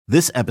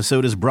This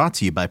episode is brought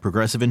to you by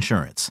Progressive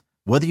Insurance.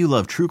 Whether you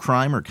love true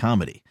crime or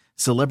comedy,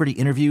 celebrity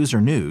interviews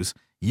or news,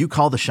 you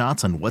call the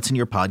shots on what's in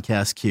your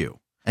podcast queue.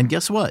 And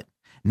guess what?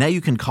 Now you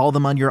can call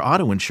them on your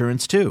auto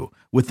insurance too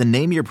with the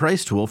Name Your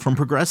Price tool from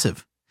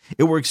Progressive.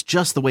 It works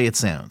just the way it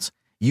sounds.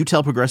 You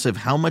tell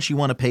Progressive how much you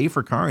want to pay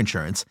for car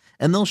insurance,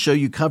 and they'll show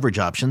you coverage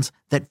options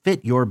that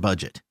fit your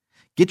budget.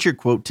 Get your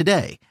quote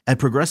today at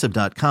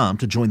Progressive.com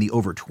to join the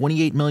over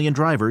 28 million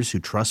drivers who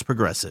trust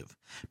Progressive.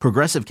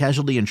 Progressive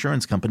Casualty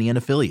Insurance Company and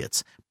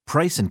Affiliates.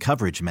 Price and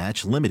coverage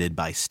match limited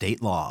by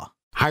state law.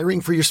 Hiring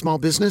for your small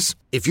business?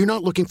 If you're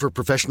not looking for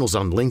professionals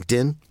on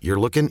LinkedIn, you're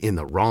looking in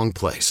the wrong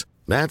place.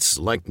 That's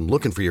like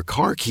looking for your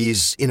car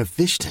keys in a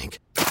fish tank.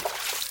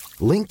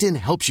 LinkedIn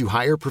helps you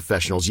hire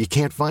professionals you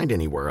can't find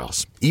anywhere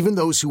else, even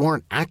those who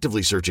aren't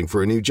actively searching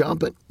for a new job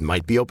but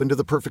might be open to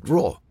the perfect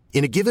role.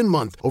 In a given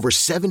month, over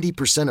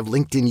 70% of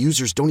LinkedIn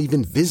users don't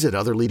even visit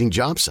other leading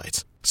job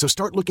sites. So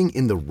start looking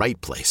in the right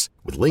place.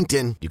 With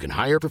LinkedIn, you can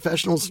hire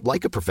professionals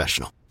like a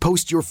professional.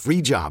 Post your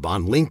free job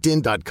on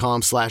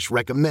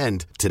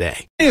linkedin.com/recommend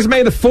today. It is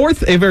May the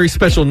 4th, a very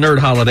special nerd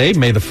holiday.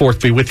 May the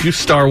 4th be with you.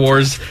 Star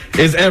Wars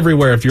is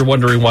everywhere. If you're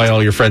wondering why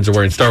all your friends are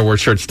wearing Star Wars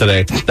shirts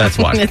today, that's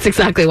why. That's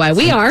exactly why.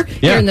 We are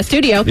here in the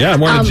studio. Yeah,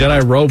 I'm wearing a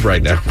Jedi robe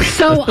right now.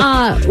 So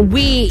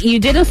you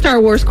did a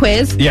Star Wars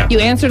quiz. Yeah. You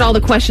answered all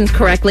the questions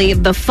correctly.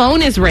 The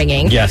phone is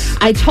ringing. Yes.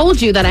 I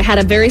told you that I had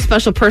a very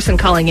special person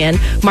calling in.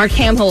 Mark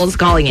Hamill is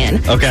calling in.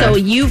 Okay. So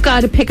you've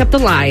got to pick up the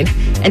line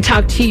and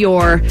talk to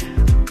your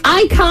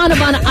icon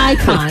among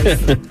icons.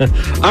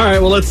 All right,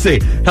 well, let's see.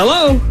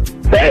 Hello?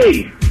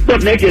 Hey, what's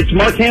up, Nick? It's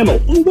Mark Hamill.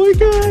 Oh, my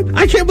God.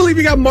 I can't believe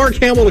you got Mark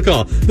Hamill to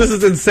call. This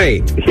is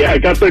insane. Yeah, I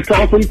got the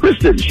call from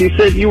Kristen. She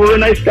said you were a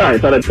nice guy. I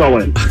thought I'd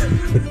call in.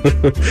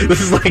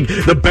 This is like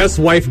the best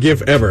wife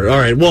gift ever. All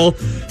right, well,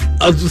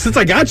 since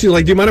I got you,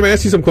 do you mind if I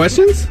ask you some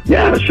questions?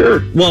 Yeah,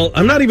 sure. Well,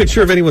 I'm not even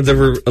sure if anyone's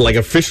ever,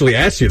 officially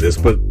asked you this,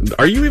 but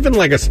are you even,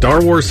 a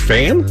Star Wars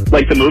fan?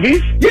 Like the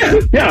movies?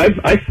 Yeah. Yeah,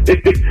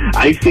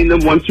 I've seen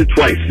them once or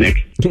twice, Nick.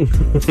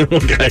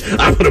 Okay,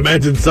 I would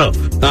imagine so.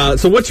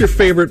 So what's your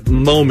favorite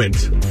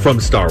moment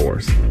from Star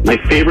Wars? My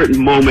favorite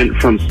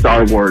moment from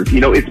Star Wars.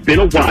 It's been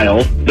a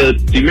while. Do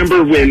you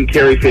remember when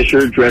Carrie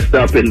Fisher dressed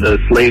up in the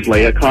Slave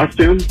Leia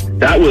costume?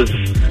 That was...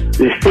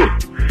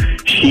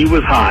 She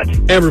was hot.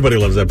 Everybody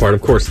loves that part,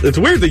 of course. It's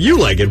weird that you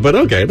like it, but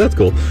okay, that's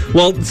cool.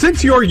 Well,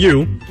 since you're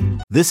you...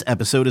 This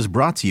episode is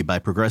brought to you by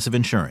Progressive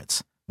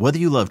Insurance. Whether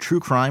you love true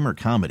crime or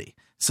comedy,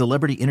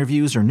 celebrity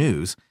interviews or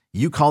news,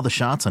 you call the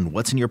shots on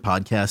what's in your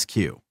podcast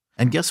queue.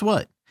 And guess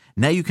what?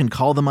 Now you can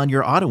call them on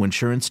your auto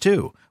insurance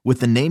too with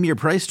the Name Your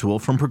Price tool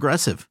from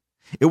Progressive.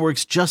 It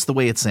works just the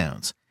way it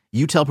sounds.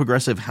 You tell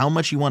Progressive how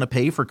much you want to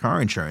pay for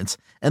car insurance,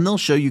 and they'll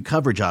show you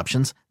coverage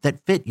options that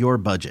fit your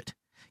budget.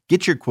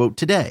 Get your quote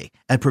today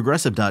at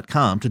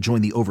Progressive.com to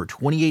join the over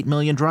 28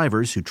 million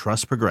drivers who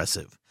trust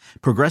Progressive.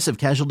 Progressive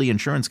Casualty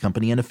Insurance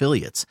Company and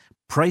Affiliates.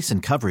 Price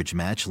and coverage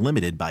match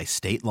limited by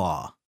state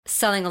law.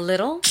 Selling a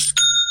little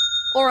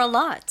or a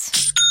lot?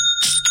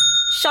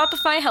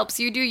 Shopify helps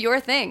you do your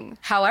thing,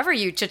 however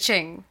you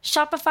cha-ching.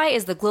 Shopify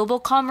is the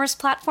global commerce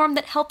platform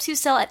that helps you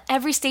sell at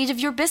every stage of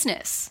your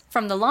business.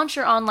 From the launch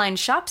your online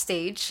shop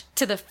stage,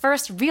 to the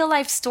first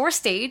real-life store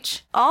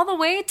stage, all the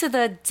way to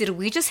the did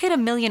we just hit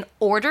 1 million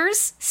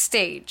orders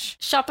stage.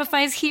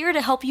 Shopify is here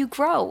to help you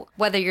grow.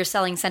 Whether you're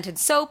selling scented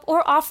soap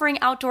or offering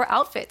outdoor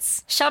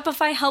outfits,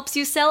 Shopify helps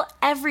you sell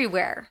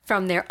everywhere.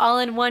 From their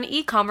all-in-one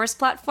e-commerce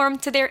platform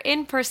to their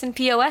in-person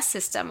POS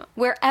system.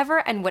 Wherever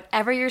and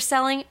whatever you're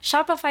selling,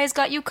 Shopify's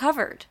got you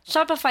covered.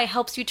 Shopify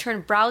helps you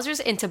turn browsers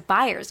into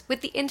buyers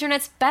with the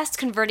internet's best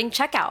converting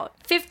checkout.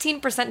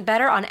 15%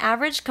 better on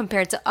average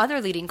compared to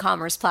other leading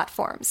commerce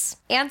platforms.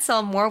 And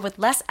sell more with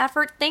less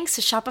effort thanks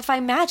to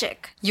Shopify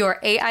Magic, your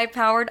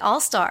AI-powered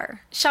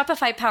all-star.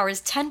 Shopify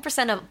powers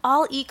 10% of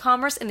all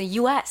e-commerce in the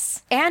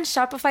US. And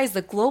Shopify is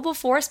the global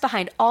force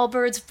behind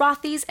Allbirds,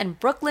 Rothy's, and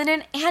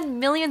Brooklinen, and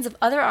millions of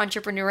other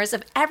entrepreneurs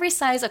of every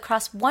size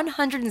across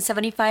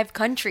 175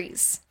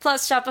 countries.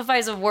 Plus,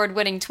 Shopify's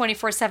award-winning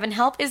 24/7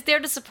 help is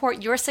there to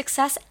support your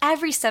success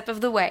every step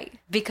of the way.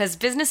 Because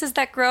businesses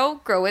that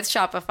grow, grow with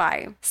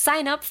Shopify.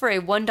 Sign up for a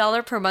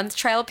 $1 per month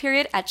trial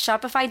period at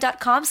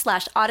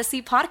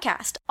shopify.com/Odyssey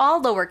Podcast,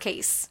 all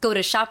lowercase. Go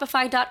to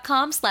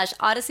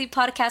shopify.com/Odyssey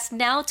Podcast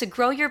now to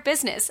grow your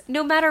business,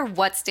 no matter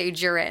what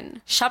stage you're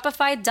in.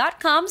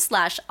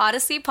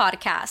 Shopify.com/Odyssey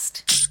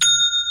Podcast.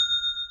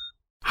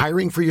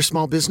 Hiring for your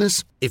small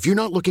business? If you're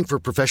not looking for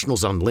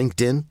professionals on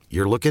LinkedIn,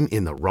 you're looking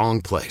in the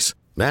wrong place.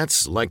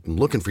 That's like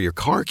looking for your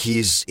car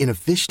keys in a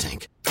fish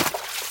tank.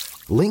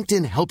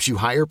 LinkedIn helps you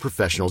hire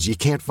professionals you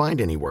can't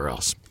find anywhere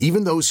else,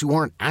 even those who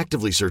aren't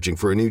actively searching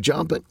for a new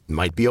job but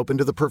might be open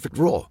to the perfect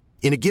role.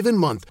 In a given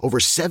month, over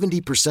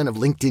 70% of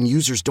LinkedIn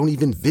users don't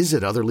even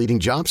visit other leading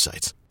job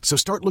sites. So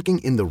start looking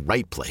in the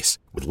right place.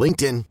 With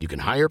LinkedIn, you can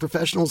hire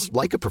professionals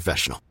like a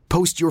professional.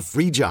 Post your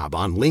free job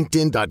on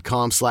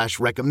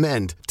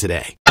linkedin.com/recommend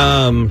today.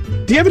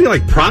 Do you have any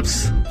like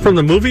props from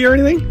the movie or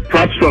anything?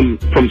 Props from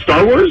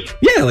Star Wars?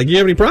 Yeah, like you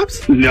have any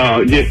props?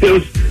 No,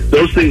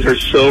 those things are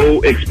so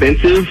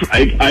expensive.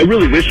 I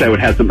really wish I would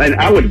have some, and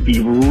I would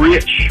be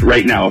rich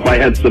right now if I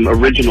had some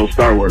original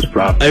Star Wars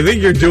props. I think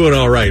you're doing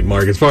all right,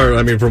 Mark.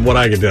 From what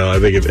I can tell, I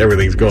think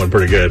everything's going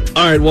pretty good.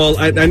 All right, well,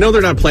 I know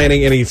they're not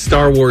planning any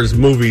Star Wars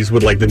movies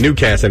with like the new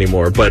cast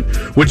anymore, but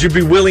would you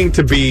be willing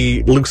to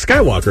be Luke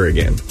Skywalker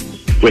again?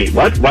 Wait,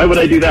 what? Why would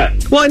I do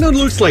that? Well, I know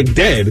Luke's like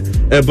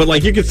dead, but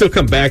like you can still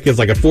come back as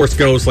like a Force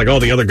ghost, like all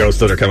the other ghosts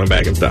that are coming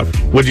back and stuff.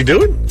 Would you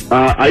do it?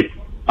 I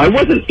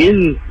wasn't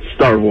in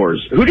Star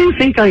Wars. Who do you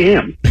think I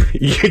am?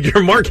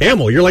 You're Mark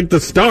Hamill. You're like the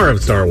star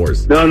of Star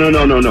Wars.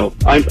 No.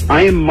 I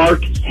am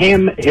Mark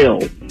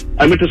Hamill.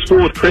 I went to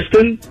school with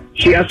Kristen.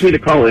 She asked me to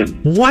call him.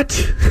 What?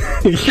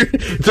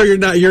 So you're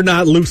not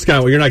Luke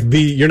Skywalker.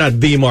 You're not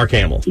the Mark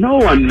Hamill.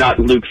 No, I'm not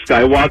Luke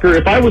Skywalker.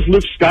 If I was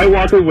Luke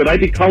Skywalker, would I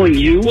be calling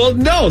you? Well,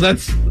 no.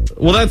 That's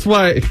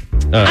why.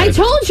 I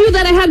told you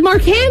that I had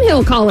Mark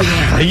Hamill calling in.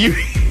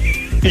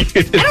 I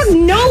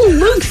don't know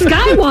Luke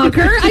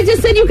Skywalker. I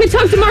just said you could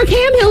talk to Mark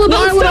Hamill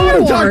about Star Wars. Why would I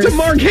want to talk to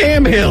Mark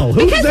Hamill?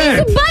 Who's because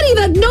that? He's a buddy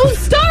that knows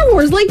Star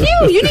Wars like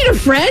you. You need a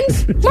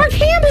friend. Mark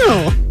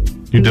Hamill.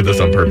 You did this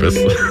on purpose.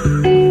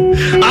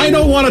 I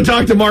don't want to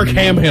talk to Mark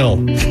Hamill.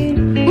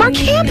 Mark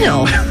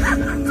Hamill.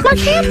 Mark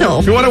Hamill.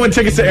 If you want to win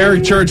tickets to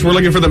Eric Church, we're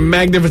looking for the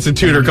Magnificent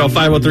Tutor. Call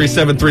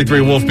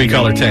 513-733-WOLF-B,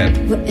 caller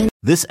 10.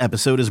 This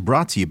episode is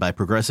brought to you by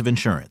Progressive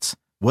Insurance.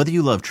 Whether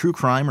you love true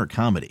crime or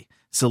comedy,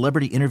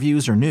 celebrity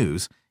interviews or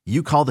news,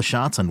 you call the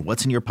shots on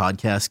what's in your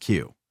podcast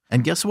queue.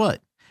 And guess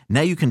what?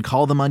 Now you can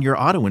call them on your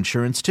auto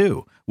insurance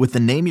too with the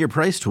Name Your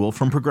Price tool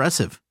from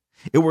Progressive.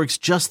 It works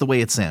just the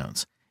way it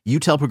sounds. You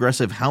tell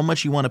Progressive how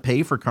much you want to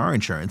pay for car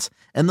insurance,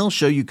 and they'll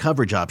show you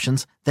coverage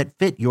options that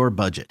fit your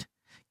budget.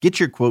 Get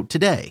your quote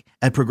today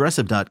at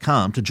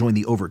Progressive.com to join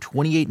the over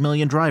 28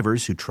 million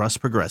drivers who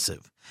trust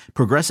Progressive.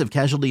 Progressive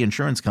Casualty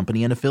Insurance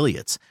Company and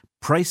Affiliates.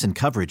 Price and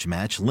coverage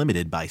match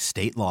limited by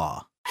state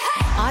law.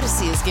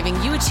 Odyssey is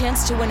giving you a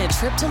chance to win a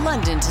trip to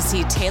London to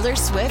see Taylor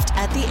Swift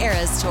at the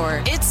Eras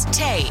Tour. It's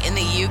Tay in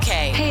the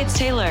UK. Hey, it's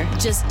Taylor.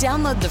 Just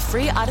download the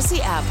free Odyssey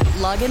app,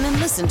 log in and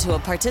listen to a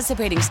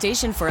participating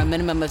station for a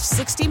minimum of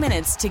 60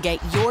 minutes to get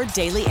your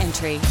daily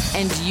entry.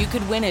 And you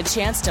could win a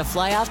chance to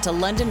fly off to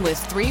London with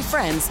 3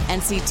 friends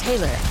and see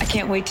Taylor. I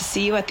can't wait to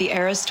see you at the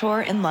Eras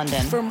Tour in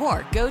London. For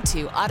more, go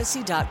to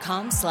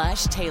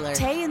odyssey.com/Taylor.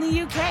 Tay in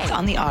the UK. It's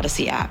on the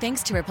Odyssey app.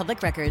 Thanks to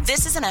Republic Records.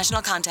 This is a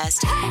national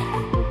contest.